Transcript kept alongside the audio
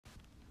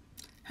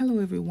Hello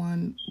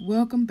everyone,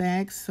 welcome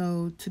back.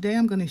 So today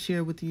I'm going to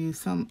share with you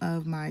some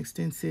of my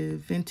extensive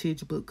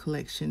vintage book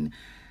collection.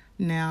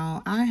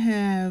 Now I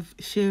have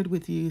shared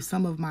with you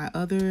some of my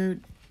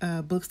other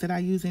books that I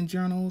use in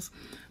journals,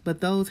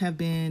 but those have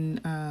been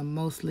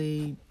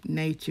mostly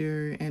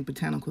nature and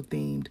botanical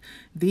themed.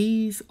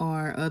 These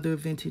are other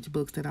vintage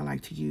books that I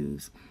like to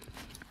use.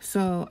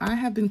 So I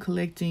have been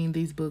collecting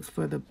these books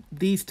for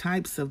these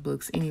types of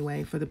books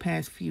anyway for the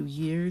past few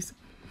years.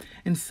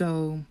 And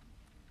so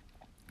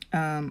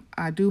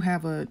I do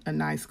have a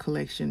nice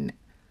collection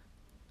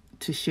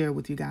to share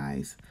with you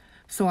guys.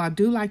 So I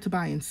do like to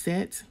buy in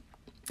sets,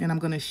 and I'm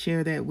going to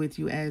share that with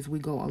you as we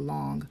go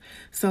along.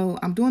 So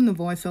I'm doing the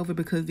voiceover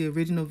because the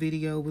original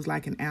video was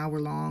like an hour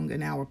long,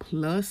 an hour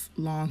plus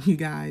long, you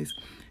guys.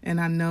 And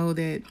I know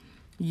that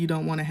you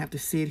don't want to have to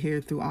sit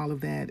here through all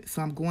of that.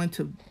 So I'm going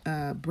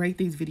to break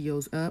these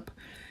videos up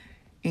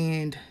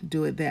and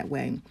do it that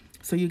way.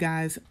 So you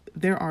guys,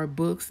 there are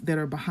books that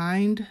are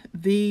behind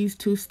these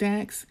two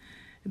stacks.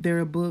 There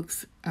are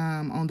books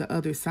on the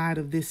other side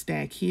of this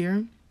stack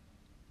here.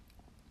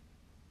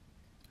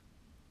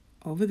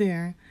 Over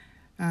there.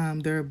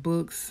 There are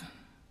books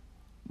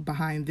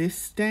behind this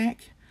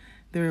stack.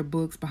 There are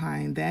books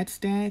behind that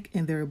stack.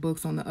 And there are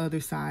books on the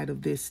other side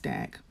of this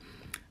stack.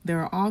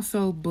 There are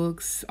also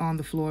books on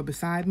the floor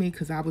beside me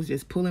because I was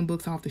just pulling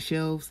books off the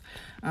shelves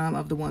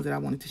of the ones that I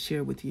wanted to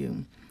share with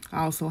you.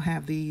 I also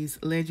have these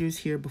ledgers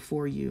here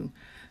before you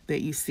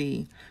that you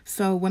see.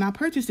 So when I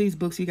purchased these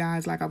books, you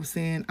guys, like I was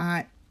saying,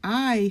 I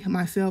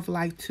myself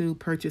like to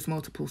purchase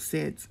multiple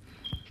sets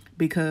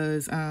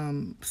because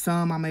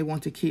some I may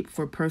want to keep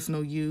for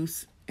personal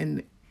use.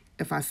 And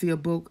if I see a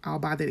book, I'll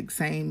buy that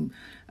same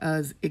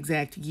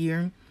exact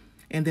year.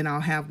 And then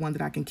I'll have one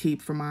that I can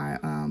keep for my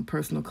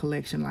personal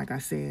collection, like I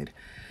said.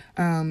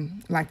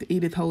 Like the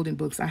Edith Holden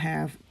books, I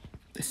have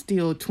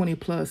still 20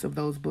 plus of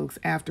those books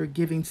after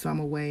giving some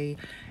away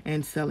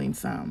and selling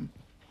some.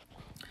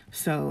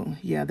 So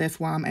yeah,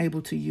 that's why I'm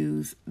able to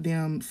use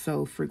them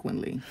so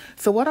frequently.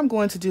 So what I'm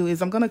going to do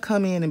is I'm going to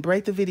come in and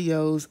break the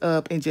videos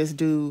up and just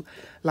do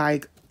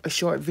like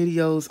short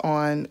videos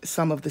on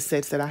some of the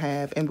sets that I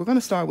have. And we're going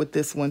to start with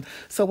this one.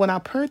 So when I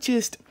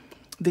purchased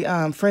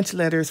the French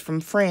Letters from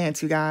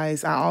France, you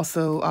guys, I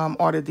also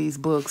ordered these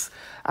books.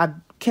 I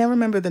can't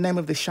remember the name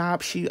of the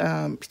shop.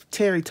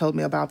 Terry told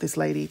me about this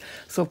lady.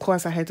 So, of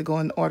course, I had to go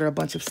and order a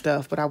bunch of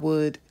stuff, but I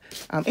would.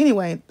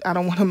 Anyway, I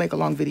don't want to make a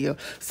long video.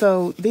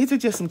 So these are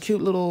just some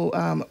cute little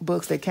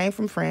books that came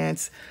from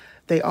France.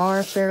 They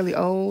are fairly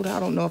old. I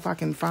don't know if I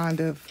can find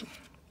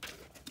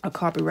a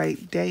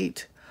copyright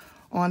date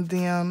on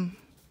them.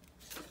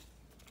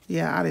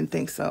 Yeah, I didn't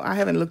think so. I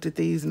haven't looked at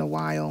these in a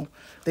while.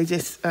 They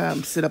just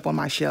sit up on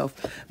my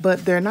shelf.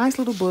 But they're nice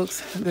little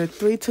books. There are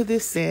 3 to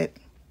this set.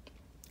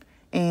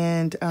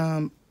 And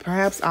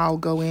perhaps I'll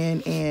go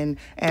in and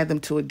add them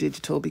to a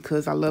digital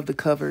because I love the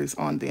covers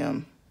on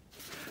them.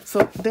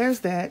 So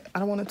there's that. I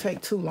don't want to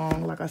take too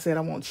long. Like I said,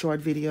 I want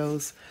short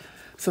videos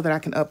so that I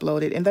can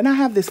upload it. And then I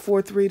have this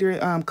 4th reader,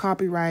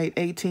 copyright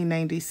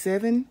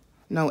 1897.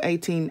 No,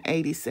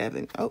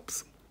 1887.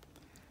 Oops.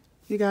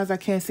 You guys, I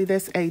can't see.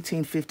 That's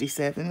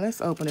 1857. Let's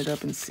open it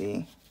up and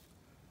see.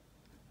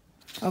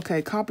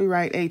 Okay,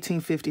 copyright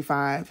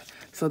 1855.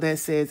 So that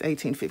says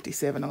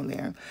 1857 on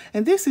there.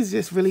 And this is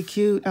just really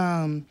cute.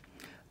 I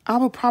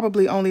will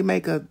probably only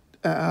make a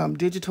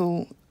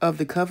digital of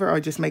the cover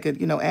or just make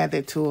it, add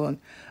that to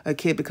a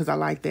kit because I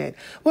like that.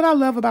 What I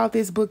love about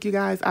this book, you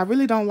guys, I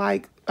really don't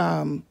like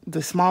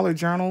the smaller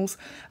journals,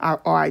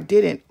 or I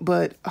didn't.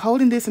 But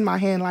holding this in my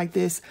hand like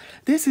this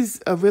is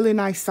a really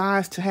nice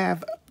size to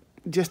have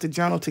just a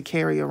journal to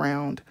carry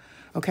around.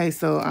 Okay,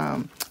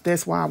 so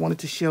that's why I wanted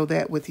to share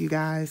that with you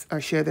guys, or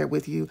share that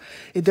with you.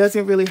 It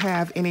doesn't really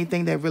have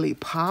anything that really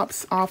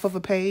pops off of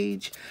a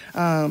page,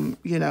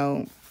 so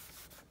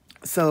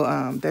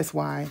that's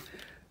why,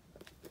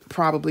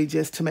 probably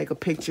just to make a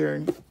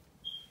picture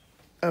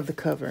of the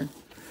cover.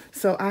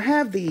 So I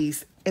have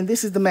these, and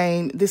this is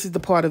the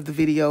part of the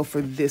video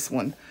for this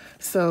one.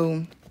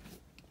 So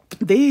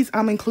these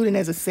I'm including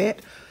as a set.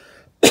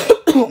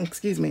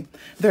 Excuse me.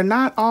 They're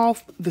not all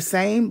the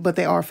same, but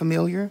they are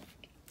familiar.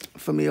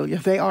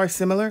 They are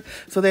similar.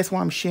 So that's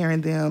why I'm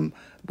sharing them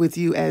with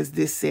you as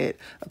this set.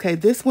 Okay,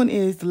 this one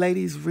is The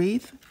Lady's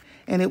Wreath,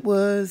 and it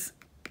was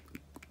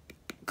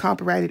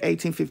copyrighted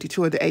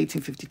 1852, or the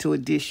 1852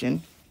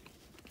 edition.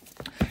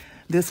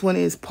 This one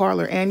is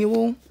Parlor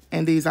Annual,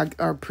 and these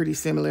are pretty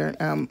similar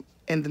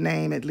in the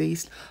name at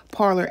least.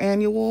 Parlor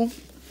Annual.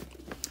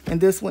 And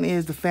this one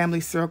is The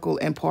Family Circle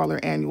and Parlor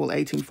Annual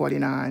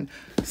 1849.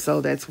 So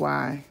that's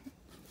why,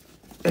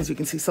 as you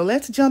can see. So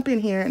let's jump in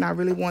here, and I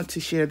really want to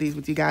share these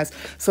with you guys.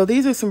 So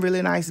these are some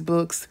really nice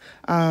books.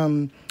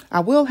 I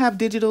will have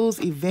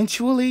digitals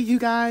eventually, you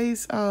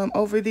guys,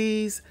 over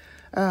these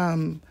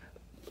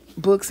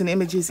books and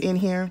images in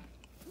here.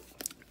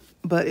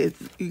 But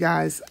you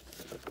guys,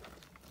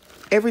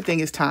 everything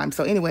is time.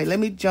 So anyway, let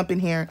me jump in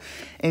here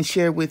and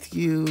share with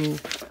you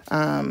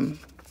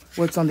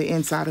what's on the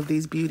inside of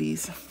these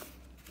beauties.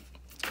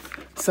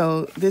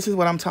 So this is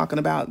what I'm talking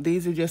about.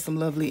 These are just some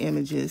lovely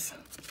images.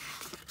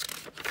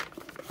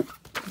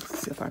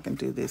 Let's see if I can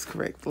do this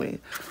correctly.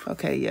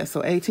 Okay, yeah,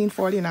 so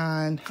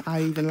 1849.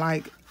 I even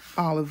like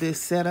all of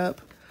this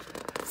setup.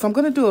 So I'm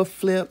going to do a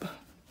flip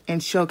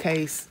and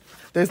showcase.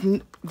 There's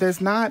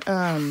not,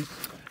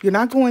 you're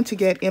not going to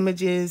get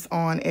images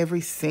on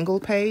every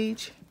single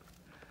page,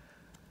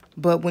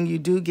 but when you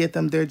do get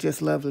them, they're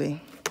just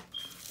lovely.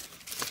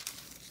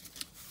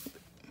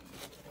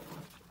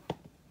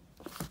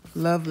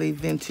 Lovely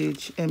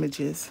vintage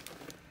images.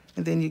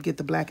 And then you get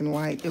the black and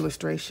white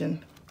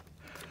illustration.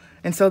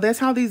 And so that's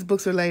how these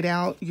books are laid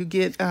out. You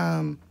get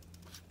the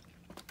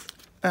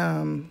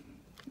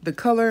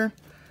color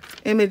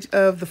image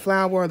of the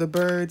flower or the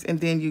birds, and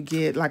then you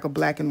get like a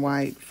black and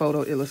white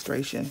photo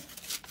illustration.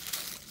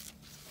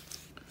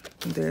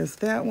 And there's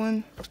that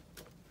one.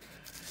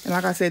 And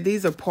like I said,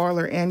 these are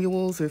Parlor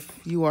annuals if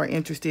you are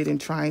interested in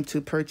trying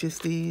to purchase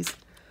these.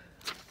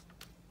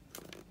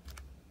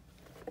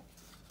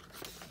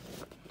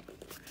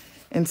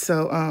 And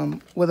so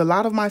with a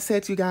lot of my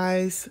sets, you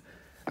guys,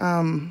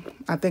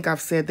 I think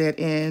I've said that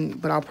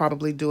but I'll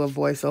probably do a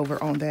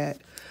voiceover on that,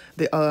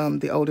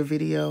 the older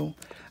video.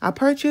 I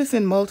purchase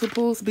in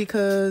multiples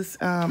because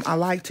I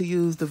like to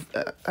use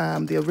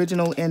the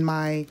original in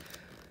my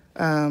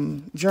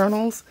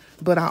journals,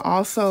 but I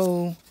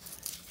also,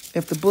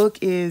 if the book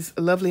is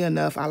lovely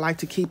enough, I like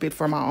to keep it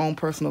for my own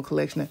personal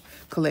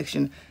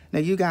collection. Now,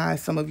 you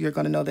guys, some of you are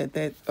going to know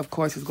that of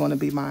course, is going to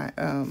be my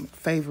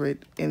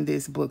favorite in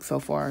this book so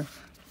far,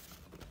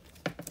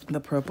 the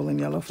purple and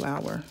yellow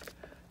flower.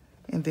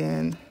 And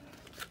then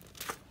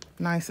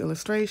nice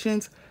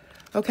illustrations.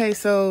 Okay,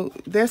 so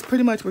that's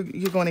pretty much what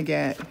you're going to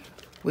get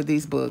with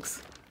these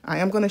books. I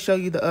am going to show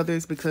you the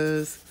others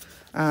because,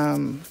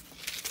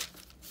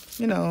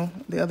 you know,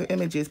 the other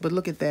images, but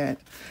look at that.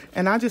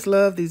 And I just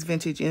love these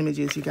vintage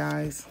images, you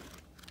guys.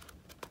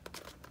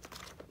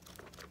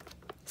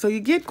 So you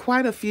get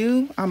quite a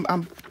few.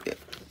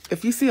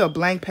 If you see a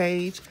blank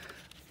page,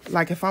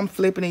 like if I'm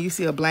flipping and you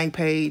see a blank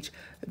page,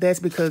 that's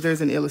because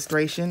there's an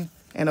illustration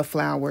and a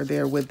flower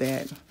there with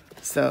that.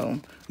 So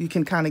you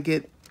can kind of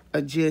get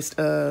a gist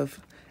of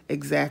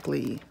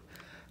exactly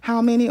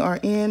how many are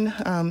in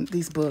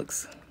these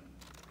books.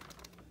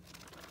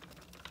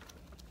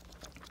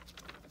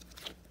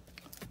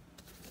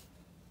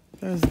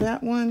 There's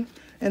that one.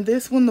 And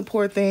this one, the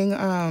poor thing,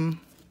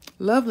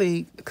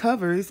 lovely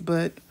covers,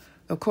 but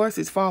of course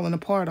it's falling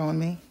apart on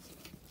me.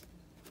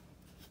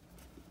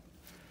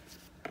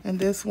 And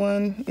this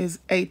one is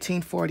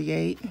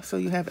 1848. So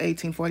you have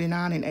 1849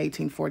 and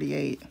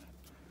 1848.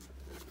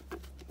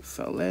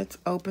 So let's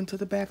open to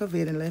the back of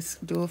it and let's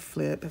do a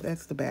flip.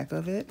 That's the back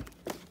of it.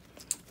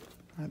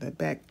 Or the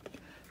back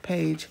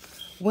page.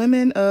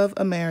 Women of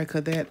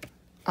America, that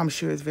I'm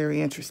sure is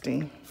very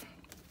interesting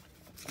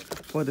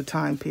for the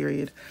time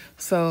period.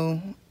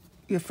 So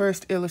your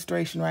first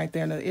illustration right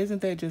there. Now,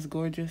 isn't that just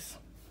gorgeous?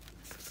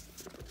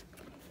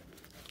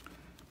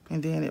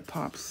 And then it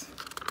pops.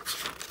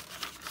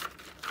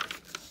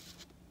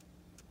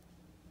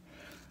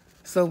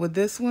 So with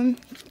this one,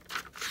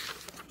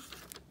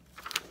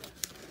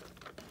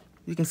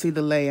 you can see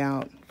the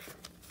layout.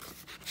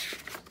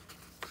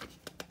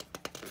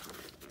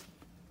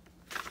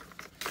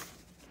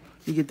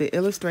 You get the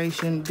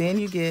illustration, then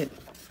you get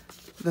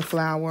the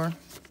flower,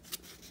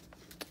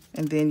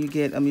 and then you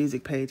get a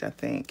music page, I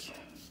think.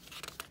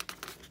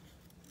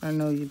 I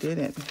know you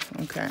didn't.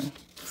 Okay.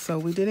 So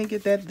we didn't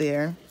get that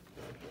there.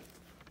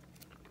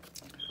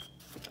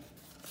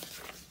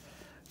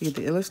 You get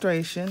the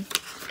illustration,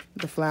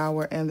 the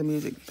flower, and the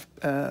music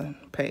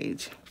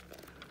page.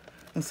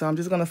 And so I'm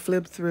just going to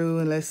flip through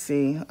and let's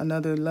see.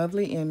 Another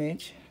lovely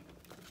image.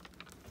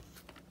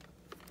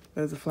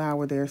 There's a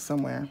flower there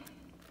somewhere.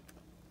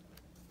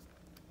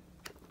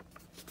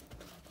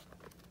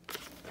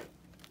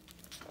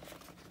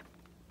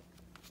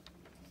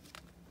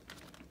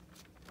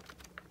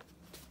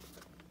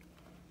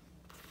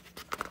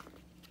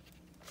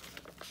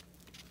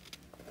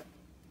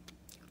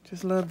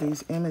 Just love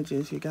these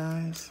images, you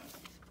guys.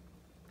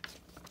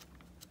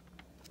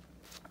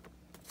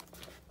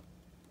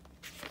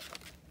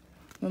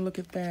 Now look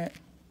at that.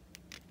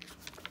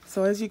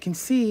 So as you can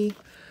see,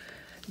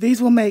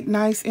 these will make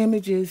nice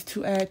images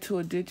to add to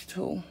a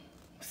digital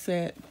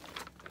set,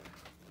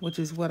 which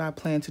is what I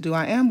plan to do.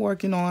 I am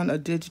working on a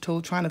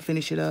digital, trying to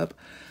finish it up.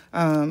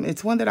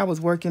 It's one that I was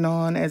working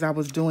on as I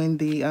was doing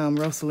the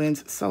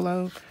Rosalind's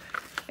solo.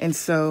 And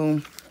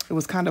so it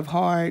was kind of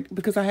hard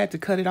because I had to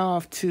cut it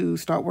off to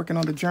start working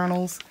on the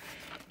journals.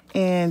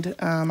 And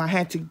I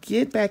had to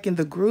get back in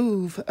the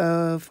groove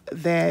of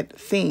that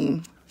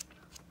theme.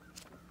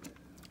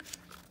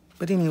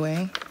 But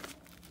anyway,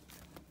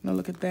 now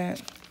look at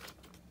that.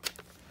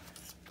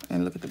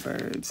 And look at the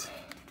birds.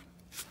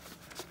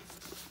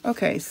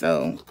 Okay,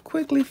 so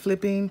quickly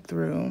flipping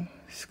through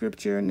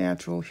scripture,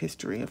 natural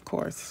history, of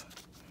course.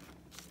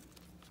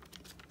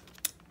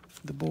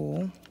 The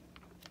bull.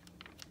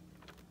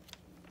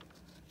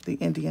 The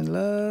Indian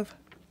love.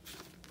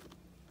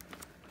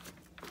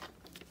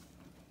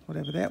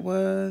 whatever that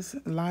was,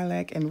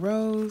 Lilac and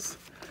Rose.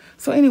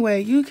 So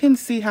anyway, you can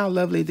see how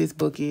lovely this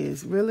book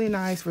is. Really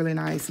nice, really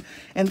nice.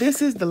 And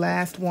this is the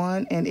last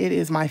one, and it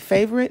is my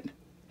favorite,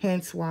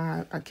 hence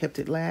why I kept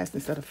it last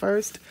instead of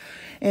first.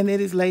 And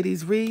it is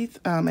Lady's Wreath,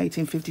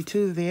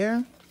 1852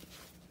 there.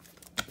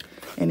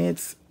 And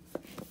it's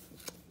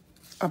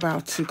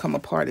about to come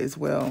apart as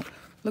well.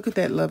 Look at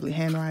that lovely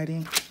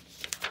handwriting.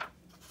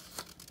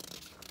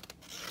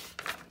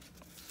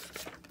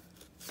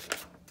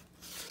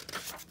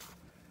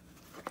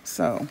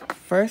 So,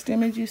 first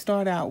image you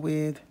start out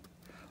with,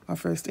 our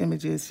first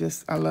image is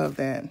just, I love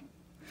that.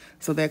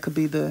 So that could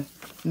be the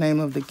name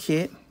of the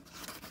kit.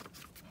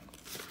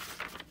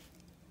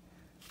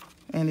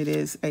 And it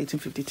is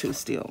 1852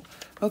 still.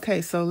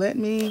 Okay, so let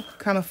me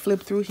kind of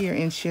flip through here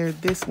and share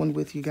this one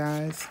with you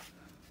guys.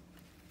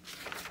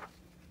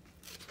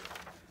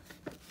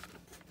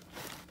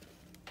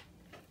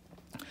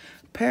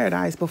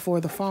 Paradise Before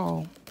the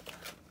Fall.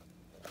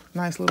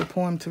 Nice little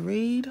poem to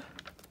read.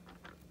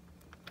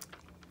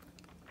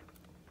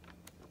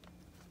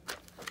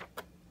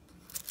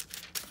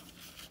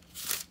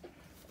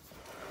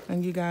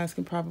 And you guys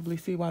can probably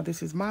see why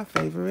this is my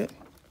favorite.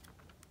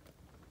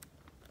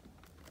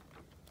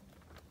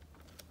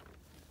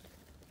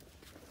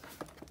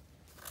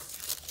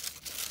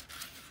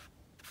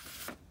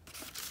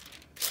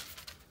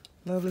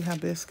 Lovely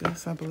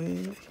hibiscus, I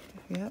believe.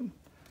 Yep.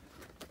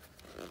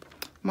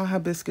 My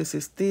hibiscus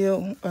is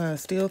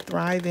still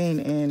thriving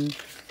and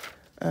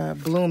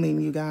blooming,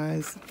 you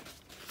guys.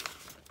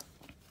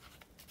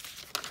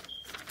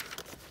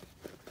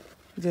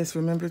 Just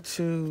remember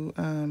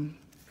to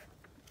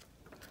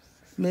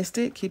mist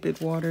it, keep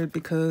it watered,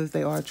 because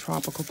they are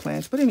tropical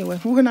plants. But anyway,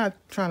 we're not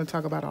trying to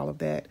talk about all of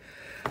that.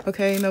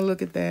 Okay, now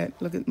look at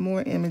that. Look at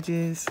more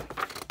images.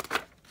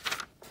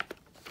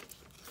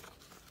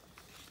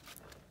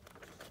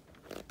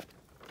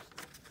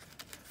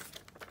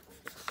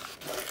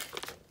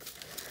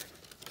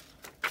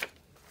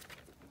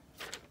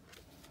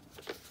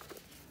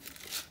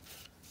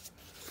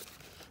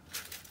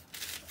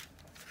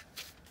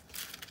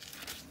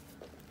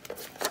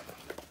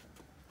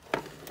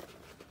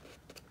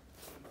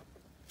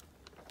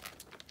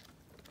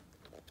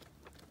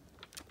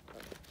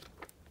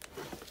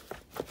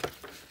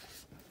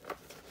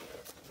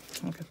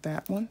 Look at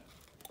that one.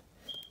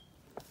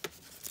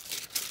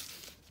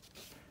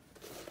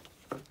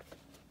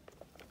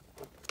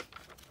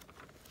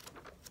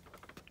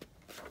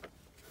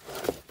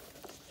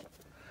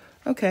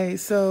 Okay,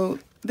 so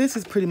this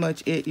is pretty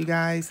much it, you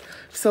guys.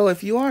 So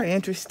if you are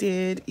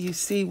interested, you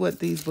see what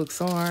these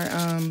books are.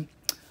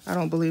 I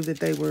don't believe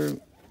that they were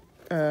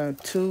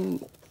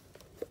too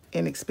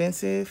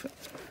inexpensive.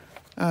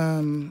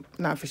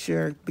 Not for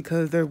sure,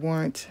 because there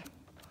weren't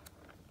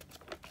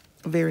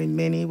very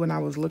many when I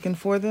was looking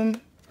for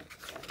them.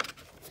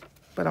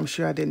 But I'm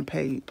sure I didn't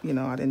pay, you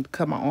know, I didn't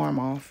cut my arm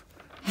off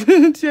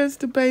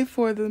just to pay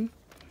for them.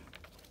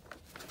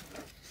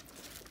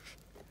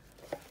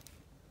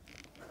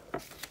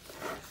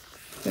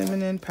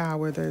 Feminine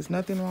power, there's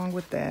nothing wrong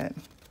with that.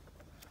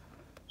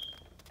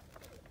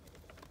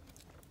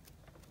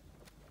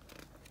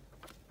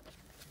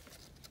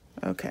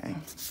 Okay.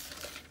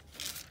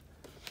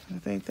 I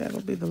think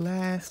that'll be the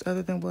last,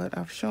 other than what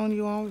I've shown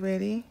you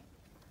already.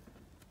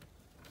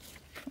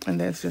 And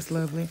that's just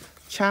lovely.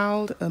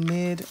 Child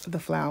Amid the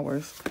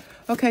Flowers.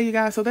 Okay, you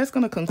guys, so that's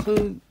going to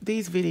conclude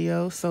these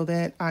videos so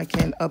that I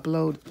can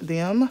upload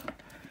them.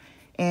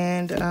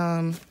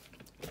 And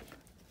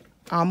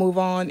I'll move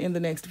on in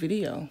the next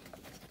video.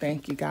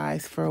 Thank you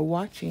guys for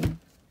watching.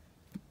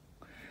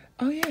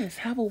 Oh yes,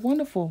 have a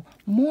wonderful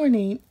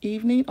morning,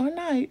 evening, or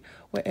night,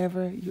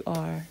 wherever you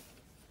are.